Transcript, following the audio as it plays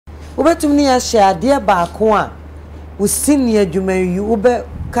Obetumni ya share dear baako a wo senior adwumayi wo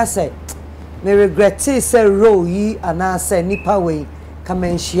kase me regret say row yi anase nipa we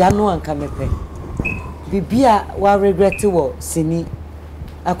kamenhia no anka mepe bibia wa regret wo sini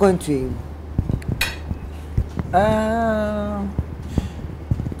akwantu yi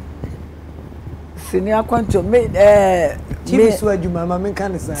sini akwantu me TV so adwuma ma me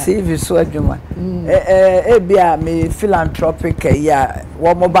kan sa TV so adwuma bia me philanthropic ya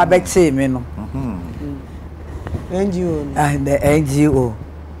wo mo ba beche me no NGO the NGO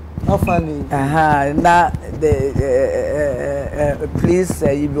orphanage na the please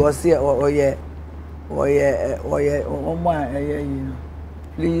you was here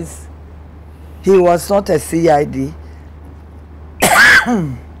please he was not a CID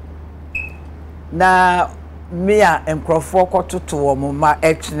na me a enkrofo kototo wo ma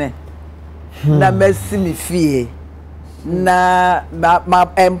etne na mesi me fie na ma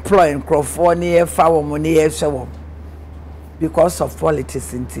employ enkrofo ne e fa wo ne e hwe wo because of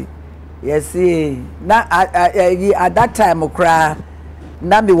politics inti yes na at that time okra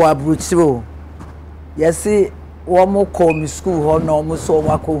na me wa bruchiro yes wo mo call me school ho na mo so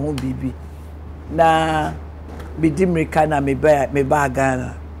wa ko hu bibi na bi dimrika na me ba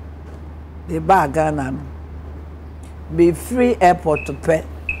Ghana the ba Ghana be free airport to pay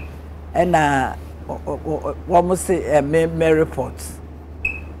and what must say me reports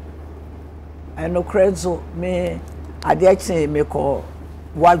and no credit me I actually me call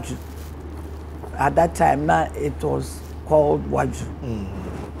Waju at that time now it was called Waju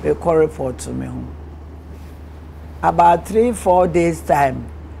they call report to me about 3-4 days time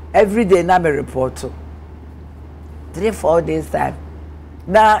every day na me report to 3-4 days time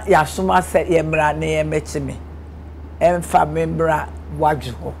na yasuma se yemra na yemechi me emfa membra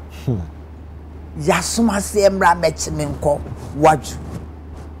Waju ho yasuma se yemra mechi me nko Waju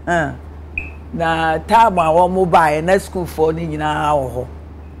na time a wo mobile na school for ni nyina ho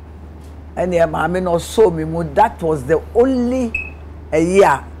and ya Maame no so me mu that was the only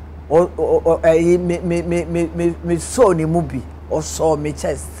year me so ni mu bi or saw me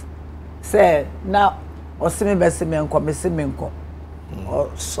chest say now or see me best me nko me see me nko or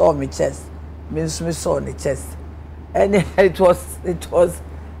saw me chest me saw the chest and it was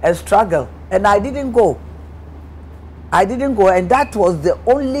a struggle and I didn't go and that was the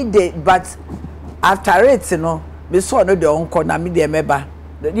only day but after it you know me saw no the uncle na me the member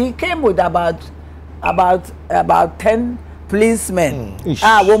he came with about 10 policemen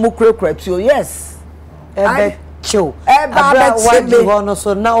wo mu krekretu yes chill Waju no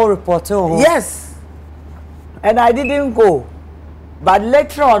so now report yes and I didn't go but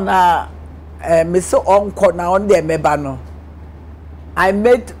later on me so uncle na on the member no I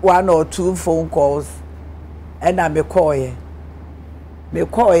made 1 or 2 phone calls and I me call ye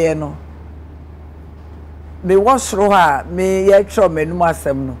no me was through her me ye tro me no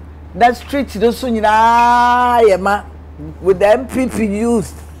asem no that street do so nyina ye ma with the MPP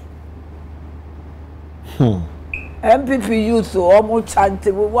youth MPP youth so almost chant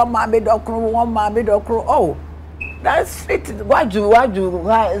one Maame Dokono oh that street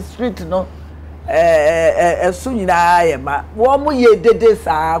Waju street no so nyina ye ma wo mo ye dede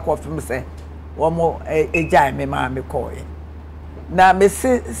saa kofim se wo mo ejai me ma me call ye na me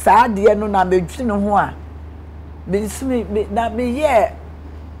se saa de no na me dwi no ho a me na me ye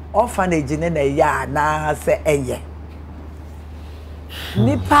orphanage ne na ya na se eye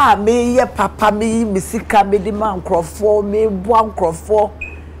nipa me ye papa me misika me di man krofo me bua krofo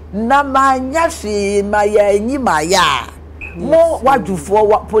na ma nya hwe ma ya enyi ma ya mo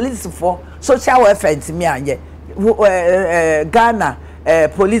Wajufo police for social welfare ntimi anye Ghana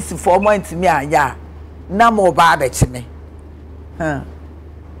police for mo ntimi anya na mo ba abechi me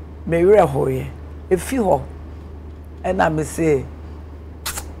me were hoye efi ho and I say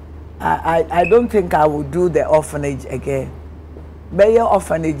I don't think I will do the orphanage again. Be your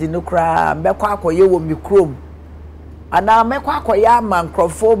orphanage no kra be kwa akoye wo mi krom ana me kwa akoye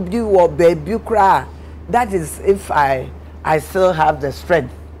amankrofo bi wo baby kra that is if I still have the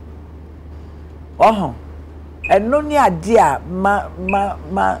strength and no ni ade a ma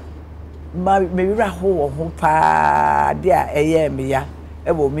me wira ho pa de a eye me ya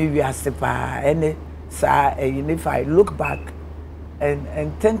e wo mi wi ase pa ene sa if I look back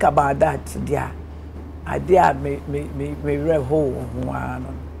and think about that there idea me wira ho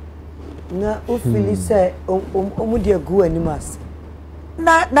ano na o feel say omu de agu animas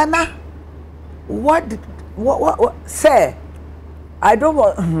na what say I don't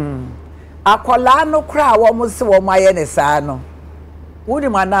want akola no kra wo mo se wo maye ne saa no wodi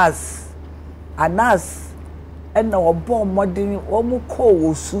anas and na obo modin wo mo ko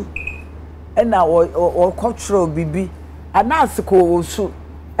wosu ɛna wo kɔtro bibi anase ko wosu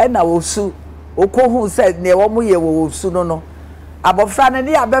ɛna wosu okohu sɛ ne wo mo ye wosu no abofra ne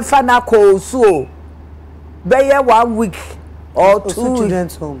ne abefa na ko wosu o beye 1 week or 2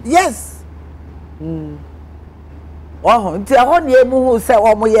 children's home. Yes. Oh, nti ho ne emu hu sɛ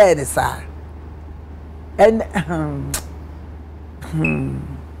wo mo ye ne sa and I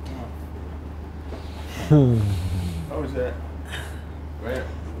was at, right?